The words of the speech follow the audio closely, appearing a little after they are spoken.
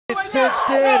cinched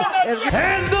in.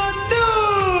 And the new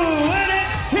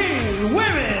NXT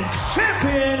Women's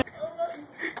Champion.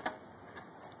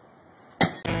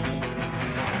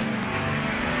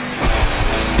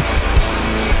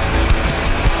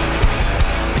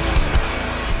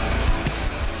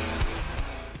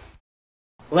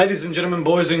 Ladies and gentlemen,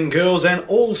 boys and girls, and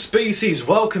all species,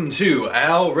 welcome to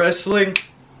our wrestling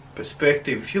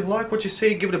perspective. If you like what you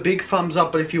see, give it a big thumbs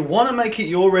up. But if you want to make it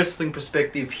your wrestling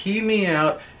perspective, hear me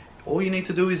out. All you need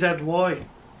to do is add Y.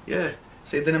 Yeah,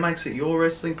 see, then it makes it your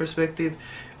wrestling perspective.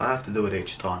 I have to do it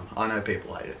each time. I know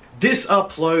people hate it. This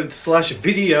upload /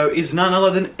 video is none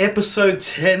other than episode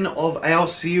 10 of our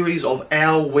series of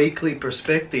our weekly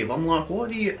perspective. I'm like, why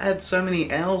do you add so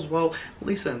many hours? Well,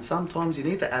 listen, sometimes you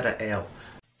need to add an hour.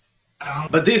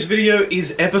 But this video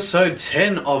is episode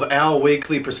 10 of our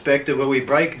weekly perspective, where we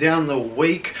break down the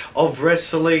week of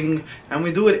wrestling, and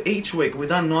we do it each week. We've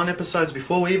done 9 episodes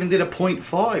before. We even did a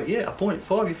 0.5. Yeah, a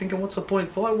 0.5. You're thinking, what's a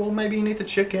 0.5? Well, maybe you need to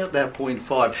check out that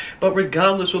 0.5. But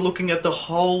regardless, we're looking at the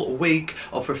whole week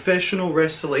of professional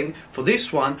wrestling for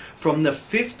this one, from the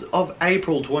 5th of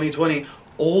April 2020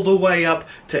 all the way up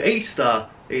to Easter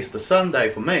Sunday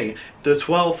for me, the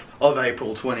 12th of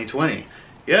April 2020.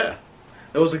 Yeah.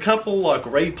 There was a couple like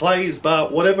replays,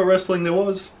 but whatever wrestling there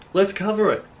was, let's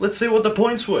cover it. Let's see what the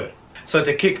points were. So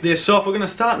to kick this off, we're going to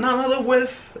start none other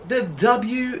with the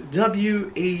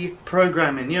WWE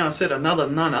programming. Yeah, I said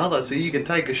none other, so you can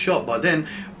take a shot by then.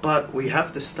 But we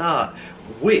have to start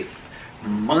with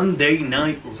Monday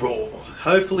Night Raw.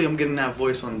 Hopefully I'm getting that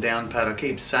voice on down pat. I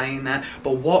keep saying that.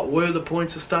 But what were the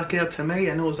points that stuck out to me?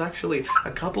 And there was actually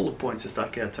a couple of points that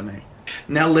stuck out to me.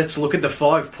 Now let's look at the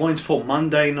 5 points for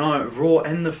Monday Night Raw.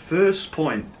 And the first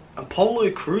point,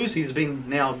 Apollo Crews, he's been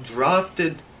now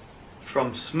drafted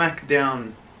from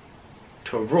Smackdown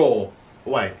to Raw.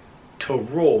 Wait, to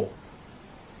Raw.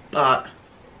 But,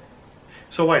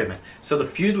 so wait a minute. So the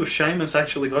feud with Sheamus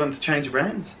actually got him to change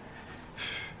brands?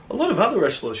 A lot of other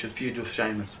wrestlers should feud with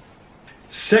Sheamus.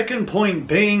 Second point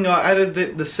being, I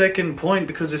added the second point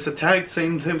because it's a tag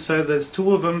team, so there's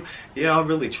 2 of them. Yeah, I'll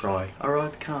really try.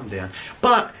 Alright, calm down.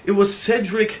 But it was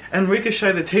Cedric and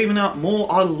Ricochet, they're teaming up more.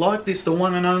 I like this, the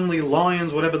one and only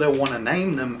Lions, whatever they want to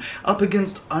name them, up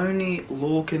against Oney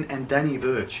Lorcan and Danny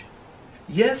Burch.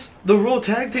 Yes, the Raw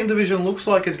Tag Team division looks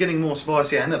like it's getting more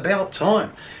spicy, and about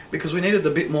time, because we needed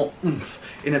a bit more oomph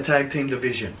in a tag team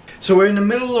division. So we're in the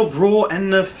middle of Raw,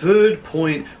 and the third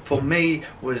point for me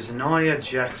was Nia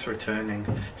Jax returning.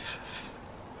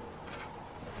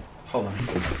 Hold on.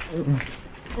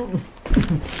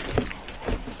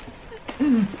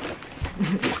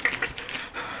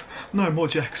 No more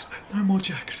Jax. No more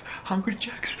Jax. Hungry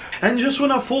Jax. And just when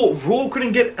I thought Raw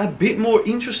couldn't get a bit more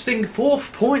interesting,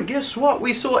 4th point, guess what?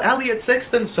 We saw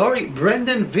Brendan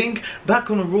Vink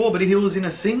back on Raw, but he was in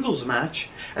a singles match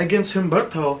against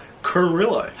Humberto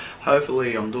Carrillo.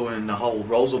 Hopefully I'm doing the whole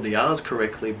rolls of the R's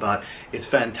correctly, but it's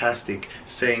fantastic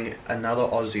seeing another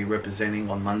Aussie representing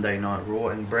on Monday Night Raw.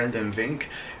 And Brendan Vink,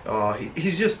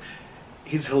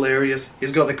 he's hilarious.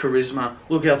 He's got the charisma.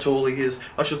 Look how tall he is.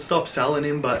 I should stop selling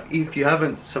him, but if you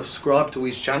haven't subscribed to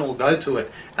his channel, go to it.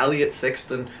 Elliot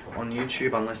Sexton on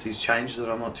YouTube, unless he's changed it,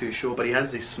 I'm not too sure. But he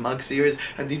has this Smug series.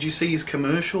 And did you see his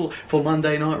commercial for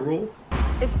Monday Night Raw?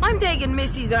 If I'm taking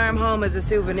Missy's arm home as a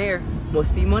souvenir,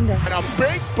 must be Monday. And a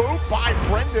big boot by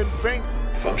Brendan Vink.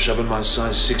 If I'm shoving my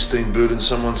size 16 boot in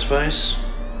someone's face,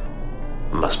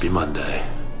 must be Monday.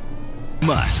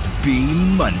 Must be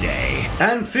Monday.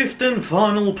 And 5th and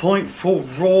final point for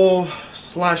Raw /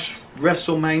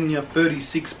 WrestleMania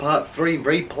 36 Part 3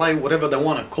 replay, whatever they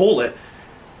want to call it,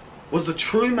 was the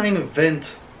true main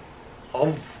event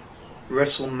of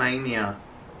WrestleMania,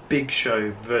 Big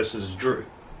Show versus Drew.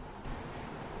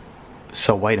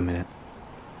 So wait a minute.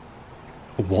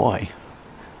 Why?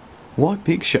 Why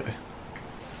Big Show?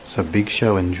 So Big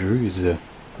Show and Drew is the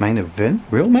main event?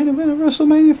 Real main event of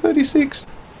WrestleMania 36?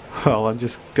 Well, I've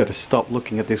just got to stop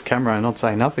looking at this camera and not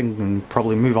say nothing and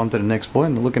probably move on to the next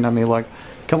point. They're looking at me like,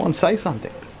 come on, say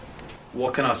something.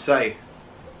 What can I say?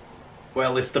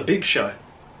 Well, it's the Big Show.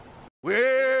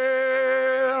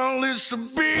 Well, it's a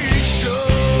big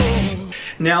show.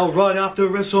 Now, right after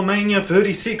WrestleMania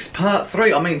 36 Part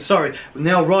 3,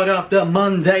 now right after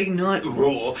Monday Night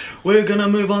Raw, we're gonna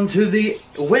move on to the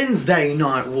Wednesday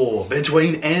Night War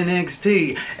between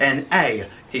NXT and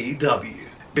AEW.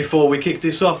 Before we kick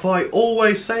this off, I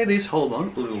always say this, hold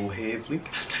on, little hair flick.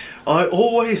 I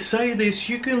always say this,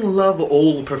 you can love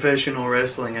all professional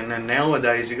wrestling, and then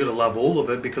nowadays you gotta love all of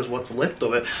it because what's left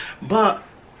of it, but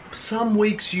some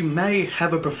weeks you may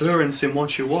have a preference in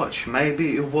what you watch.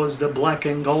 Maybe it was the black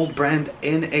and gold brand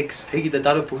NXT that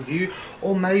did it for you,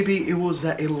 or maybe it was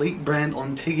that elite brand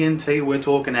on TNT. We're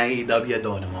talking AEW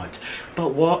Dynamite.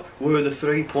 But what were the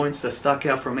 3 points that stuck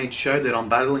out from each show that I'm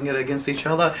battling it against each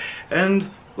other? And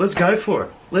let's go for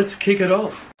it. Let's kick it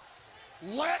off.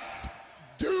 Let's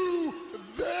do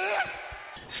this!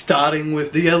 Starting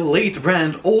with the elite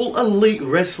brand, All Elite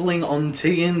Wrestling on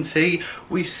TNT,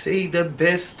 we see the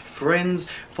best friends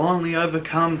finally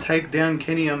overcome, take down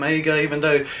Kenny Omega, even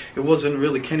though it wasn't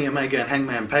really Kenny Omega and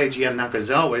Hangman Page, he had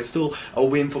Nakazawa. It's still a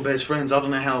win for best friends. I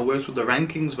don't know how it works with the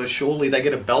rankings, but surely they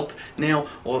get a belt now,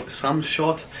 or some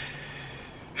shot.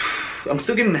 I'm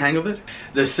still getting the hang of it.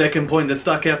 The second point that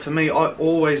stuck out to me, I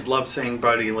always love seeing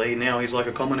Brody Lee. Now he's like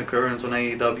a common occurrence on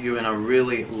AEW, and I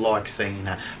really like seeing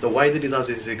that. The way that he does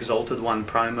his Exalted One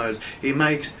promos, he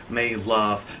makes me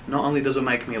laugh. Not only does it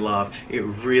make me laugh, it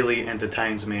really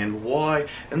entertains me. And why?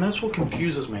 And that's what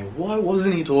confuses me. Why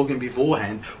wasn't he talking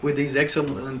beforehand with these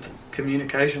excellent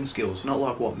communication skills? Not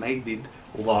like what May did.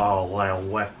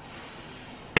 Wow.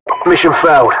 Mission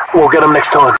failed. We'll get him next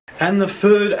time. And the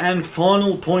third and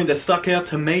final point that stuck out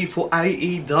to me for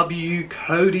AEW,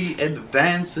 Cody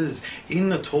advances in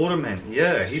the tournament.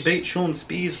 Yeah, he beat Sean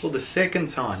Spears for the second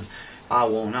time. I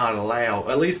will not allow.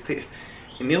 At least he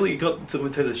nearly got to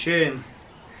the chair and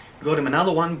got him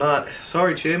another one, but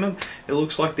sorry, Chairman. It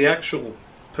looks like the actual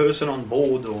person on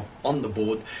board, or on the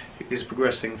board, is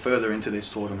progressing further into this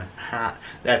tournament. Ha,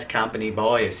 that's company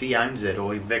bias. He owns it,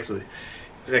 or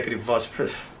executive vice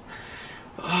president.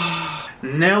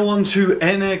 Now on to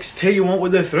NXT. What were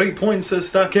the 3 points that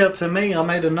stuck out to me? I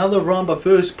made another rhyme, but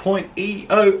first point,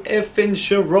 EOF and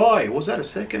Shirai. Was that a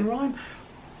second rhyme?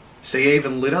 See, I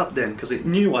even lit up then, because it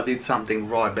knew I did something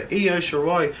right. But Io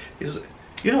Shirai is...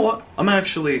 You know what? I'm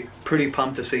actually pretty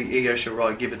pumped to see Io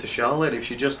Shirai give it to Charlotte. If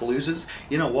she just loses,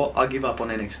 you know what? I'll give up on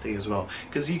NXT as well.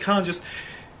 Because you can't just...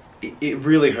 It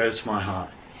really hurts my heart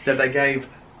that they gave...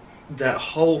 that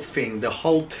whole thing, the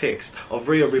whole text of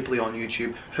Rhea Ripley on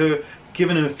YouTube, her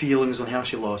giving her feelings on how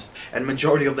she lost, and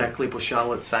majority of that clip was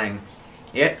Charlotte saying,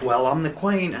 yeah, well, I'm the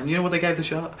queen. And you know what they gave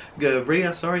to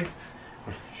Rhea, sorry?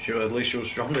 Sure, at least she was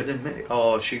stronger than me.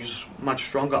 Oh, she's much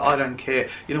stronger, I don't care.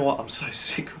 You know what, I'm so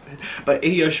sick of it. But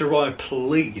Io Shirai,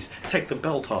 please, take the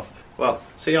belt off. Well,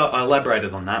 see, I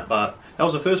elaborated on that, but that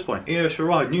was the first point. Io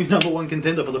Shirai, new #1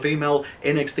 contender for the female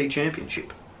NXT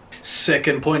Championship.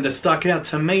 Second point that stuck out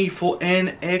to me for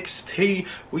NXT,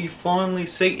 we finally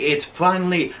see it's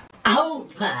finally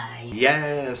over.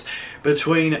 Yes,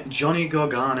 between Johnny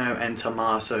Gargano and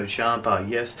Tommaso Ciampa.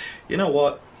 Yes, you know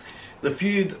what? The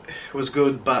feud was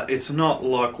good, but it's not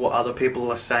like what other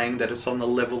people are saying, that it's on the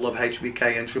level of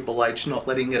HBK and Triple H not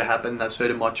letting it happen. That's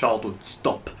hurting my childhood.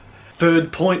 Stop.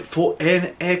 Third point for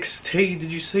NXT.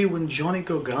 Did you see when Johnny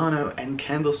Gargano and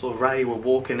Candice LeRae were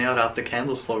walking out after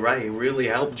Candice LeRae really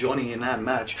helped Johnny in that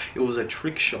match? It was a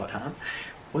trick shot, huh?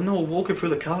 When they were walking through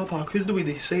the car park, who did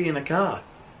we see in a car?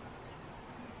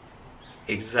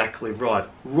 Exactly right.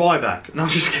 Ryback. No, I'm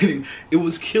just kidding. It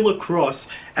was Killer Cross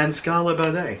and Scarlett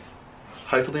Bordeaux.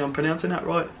 Hopefully I'm pronouncing that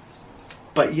right.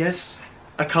 But yes,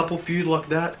 a couple feud like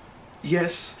that.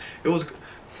 Yes, it was...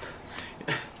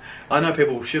 I know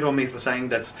people shit on me for saying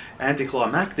that's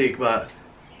anticlimactic, but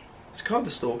it's kind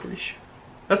of stalkerish.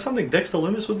 That's something Dexter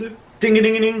Lumis would do.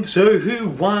 Ding-a-ding-a-ding. So who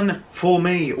won for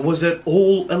me? Was it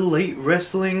All Elite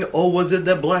Wrestling, or was it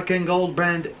the black and gold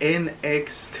brand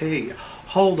NXT?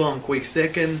 Hold on quick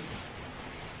second.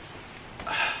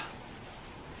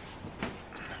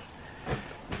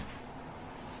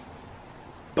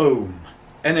 Boom.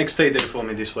 NXT did it for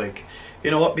me this week. You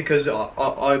know what? Because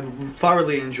I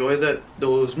thoroughly enjoyed it. There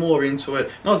was more into it.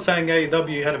 Not saying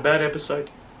AEW had a bad episode.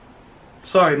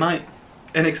 Sorry, mate.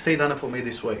 NXT done it for me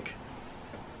this week.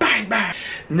 Bang, bang.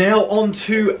 Now on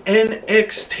to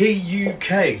NXT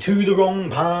UK. To the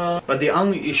wrong part. But the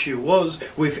only issue was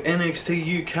with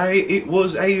NXT UK, it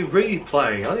was a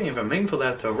replay. I didn't even mean for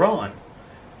that to rhyme.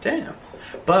 Damn.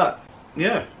 But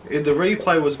yeah, the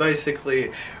replay was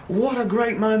basically, what a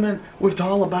great moment with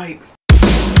Tyler Bate.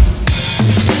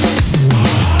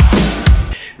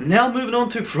 Now moving on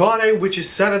to Friday, which is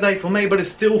Saturday for me, but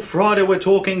it's still Friday. We're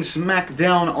talking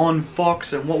Smackdown on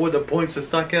Fox. And what were the points that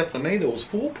stuck out to me? There was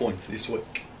 4 points this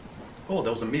week. Oh,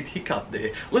 there was a mid-hiccup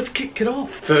there. Let's kick it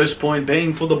off. First point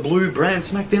being for the blue brand,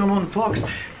 Smackdown on Fox.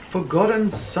 Forgotten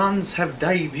Sons have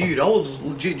debuted. I was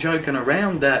legit joking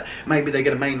around that maybe they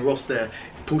get a main roster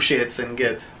push-its and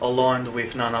get aligned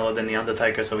with none other than The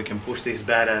Undertaker so we can push this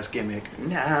badass gimmick.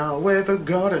 Now we're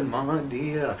forgotten, my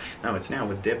dear. No, it's now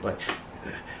with Deadlight.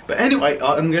 But anyway,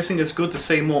 I'm guessing it's good to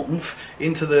see more oomph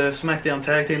into the SmackDown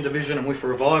Tag Team division, and with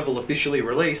Revival officially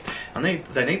released,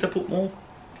 they need to put more.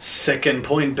 Second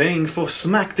point being for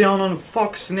Smackdown on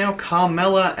Fox, now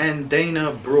Carmella and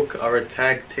Dana Brooke are a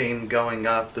tag team going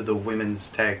after the Women's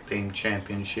Tag Team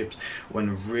Championships,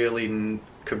 when really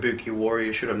Kabuki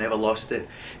Warrior should have never lost it.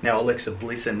 Now Alexa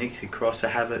Bliss and Nikki Cross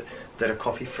have it, that are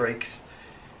coffee freaks.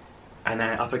 And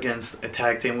they're up against a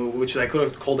tag team which they could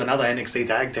have called another NXT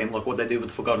tag team, like what they did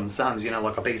with Forgotten Sons, you know,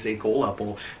 like a PC call-up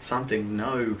or something.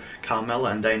 No,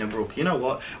 Carmella and Dana Brooke. You know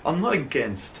what? I'm not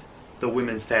against the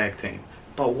women's tag team,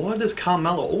 but why does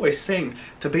Carmella always seem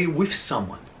to be with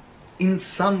someone in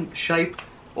some shape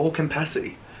or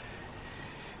capacity?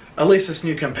 At least it's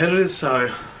new competitors,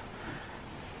 so...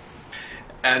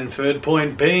 And third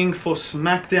point being for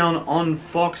Smackdown on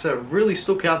Fox, that really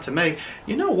stuck out to me.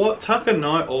 You know what? Tucker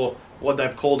Knight, or what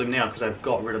they've called him now because they've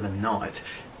got rid of the Knight,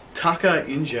 Tucker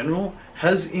in general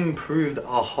has improved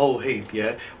a whole heap,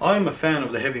 yeah? I'm a fan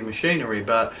of the heavy machinery,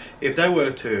 but if they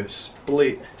were to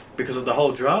split because of the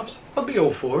whole drafts, I'd be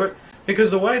all for it. Because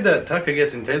the way that Tucker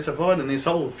gets intensified and this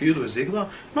whole feud with Ziggler,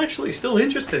 I'm actually still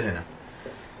interested in it.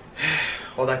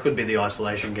 Well, that could be the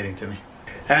isolation getting to me.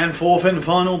 And fourth and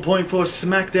final point for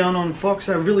Smackdown on Fox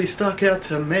that really stuck out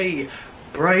to me.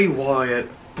 Bray Wyatt,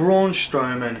 Braun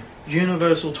Strowman,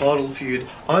 Universal title feud.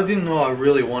 I didn't know I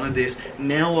really wanted this.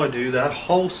 Now I do. That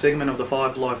whole segment of the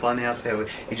Five Live Funhouse, how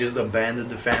he just abandoned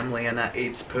the family, and that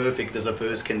it's perfect as a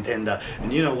first contender.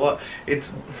 And you know what?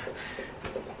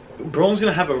 Braun's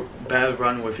going to have a bad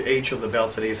run with each of the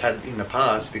belts that he's had in the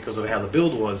past because of how the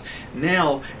build was.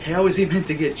 Now, how is he meant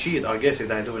to get cheered? I guess if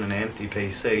they're doing an empty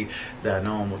PC, that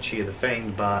no one will cheer the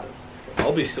Fiend, but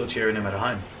I'll be still cheering him at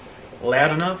home.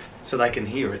 Loud enough so they can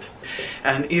hear it.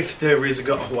 And if there is a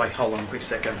guy... Oh, wait, hold on a quick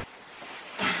second.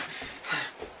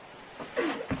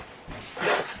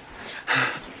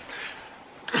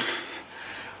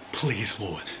 Please,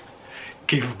 Lord,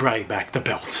 give Bray back the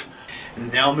belt.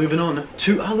 Now moving on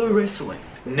to other wrestling.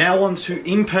 Now on to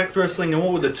Impact Wrestling, and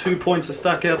what were the 2 points that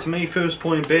stuck out to me? First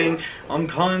point being, I'm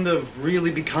kind of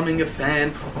really becoming a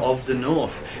fan of the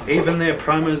North. Even their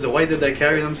promos, the way that they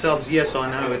carry themselves, yes, I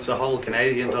know it's a whole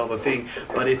Canadian type of thing,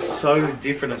 but it's so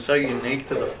different and so unique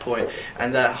to the point.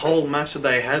 And that whole match that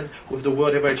they had with the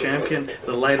World Heavyweight Champion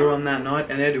the later on that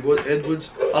night, and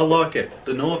Edwards, I like it.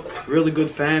 The North, really good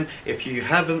fan. If you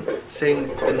haven't seen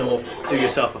the North, do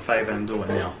yourself a favour and do it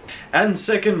now. And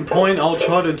second point, I'll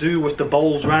try to do with the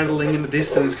bowls rattling in the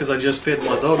distance because I just fed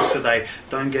my dogs so they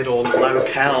don't get all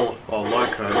local or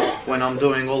loco when I'm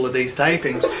doing all of these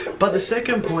tapings. But the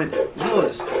second point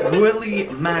was Willie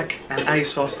Mack and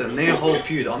Ace Austin, their whole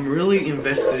feud. I'm really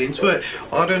invested into it.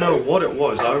 I don't know what it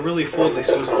was. I really thought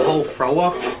this was a whole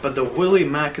throw-off, but the Willie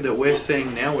Mack that we're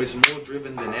seeing now is more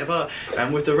driven than ever.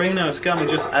 And with the Reno Scum, it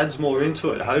just adds more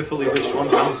into it. Hopefully Rich Swann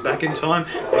comes back in time.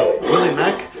 But Willie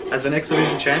Mack as an X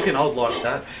Division champion, I'd like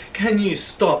that. Can you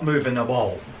stop moving the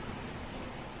ball?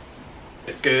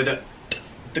 Good.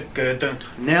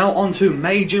 Now on to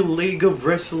Major League of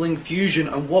Wrestling Fusion,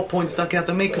 and what point stuck out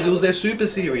to me because it was their Super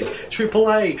Series,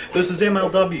 AAA versus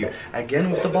MLW,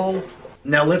 again with the ball.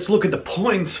 Now let's look at the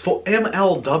points for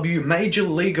MLW, Major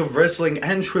League of Wrestling,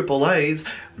 and AAA's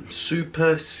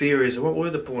Super Series. What were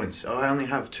the points? I only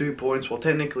have 2 points, well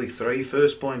technically 3.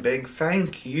 First point being,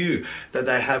 thank you that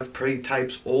they have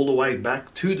pre-tapes all the way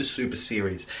back to the Super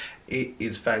Series. It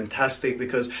is fantastic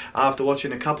because after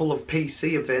watching a couple of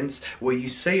PC events where you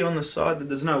see on the side that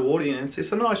there's no audience,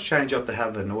 it's a nice change up to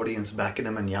have an audience backing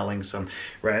them and yelling some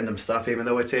random stuff, even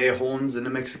though it's air horns in the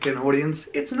Mexican audience.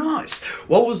 It's nice.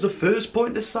 What was the first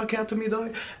point that stuck out to me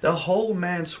though? The whole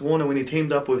man Swanner when he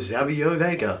teamed up with Xavier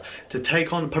Vega to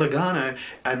take on Pagano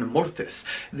and Mortis.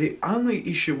 The only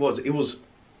issue was, it was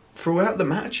throughout the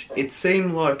match, it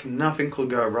seemed like nothing could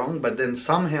go wrong, but then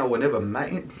somehow whenever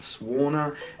Matt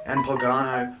Warner and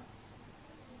Pagano...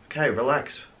 Okay,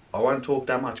 relax. I won't talk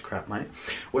that much crap, mate.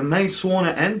 When Mace Warner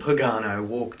and Pagano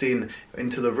walked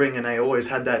into the ring and they always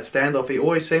had that standoff, it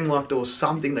always seemed like there was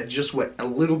something that just went a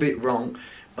little bit wrong,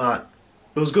 but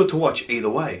it was good to watch either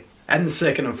way. And the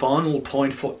second and final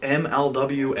point for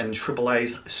MLW and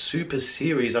AAA's Super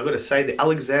Series, I've got to say the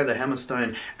Alexander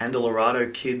Hammerstone and the Laredo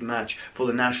Kid match for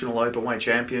the National Openweight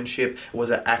Championship was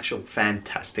an actual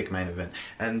fantastic main event.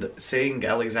 And seeing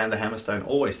Alexander Hammerstone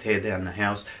always tear down the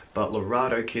house, but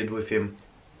Laredo Kid with him,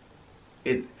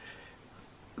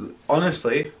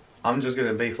 honestly, I'm just going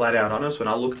to be flat out honest, when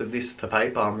I looked at this to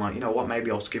paper, I'm like, you know what,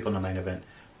 maybe I'll skip on the main event.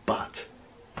 But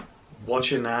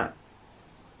watching that,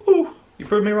 ooh, you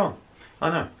proved me wrong. I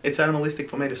know, it's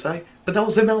animalistic for me to say, but that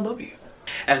was MLW.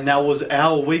 And that was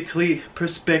our weekly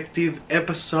perspective,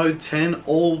 episode 10,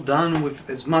 all done with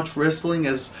as much wrestling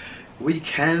as we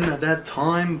can at that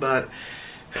time, but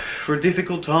for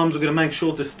difficult times we're going to make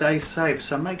sure to stay safe,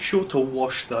 so make sure to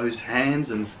wash those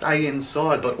hands and stay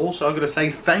inside. But also I've got to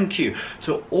say thank you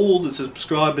to all the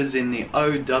subscribers in the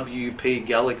OWP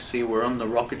Galaxy. We're on the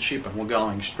rocket ship and we're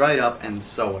going straight up, and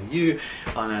so are you.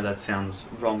 I know that sounds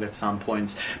wrong at some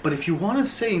points, but if you want to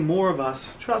see more of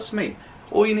us, trust me,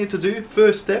 all you need to do,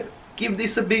 first step, give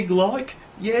this a big like.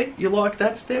 Yeah, you like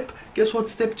that step? Guess what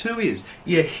step 2 is?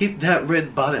 Yeah, hit that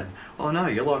red button. I know,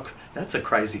 you're like, that's a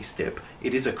crazy step.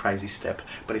 It is a crazy step.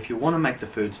 But if you want to make the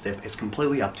third step, it's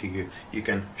completely up to you. You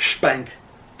can spank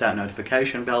that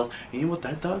notification bell. And you know what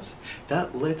that does?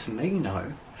 That lets me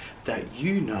know that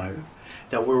you know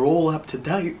that we're all up to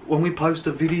date when we post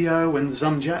a video and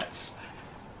some chats.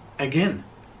 Again,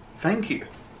 thank you.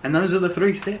 And those are the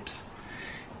 3 steps.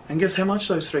 And guess how much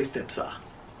those 3 steps are?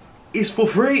 It's for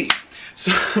free.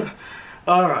 So,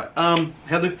 alright,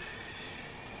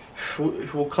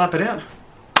 we'll clap it out.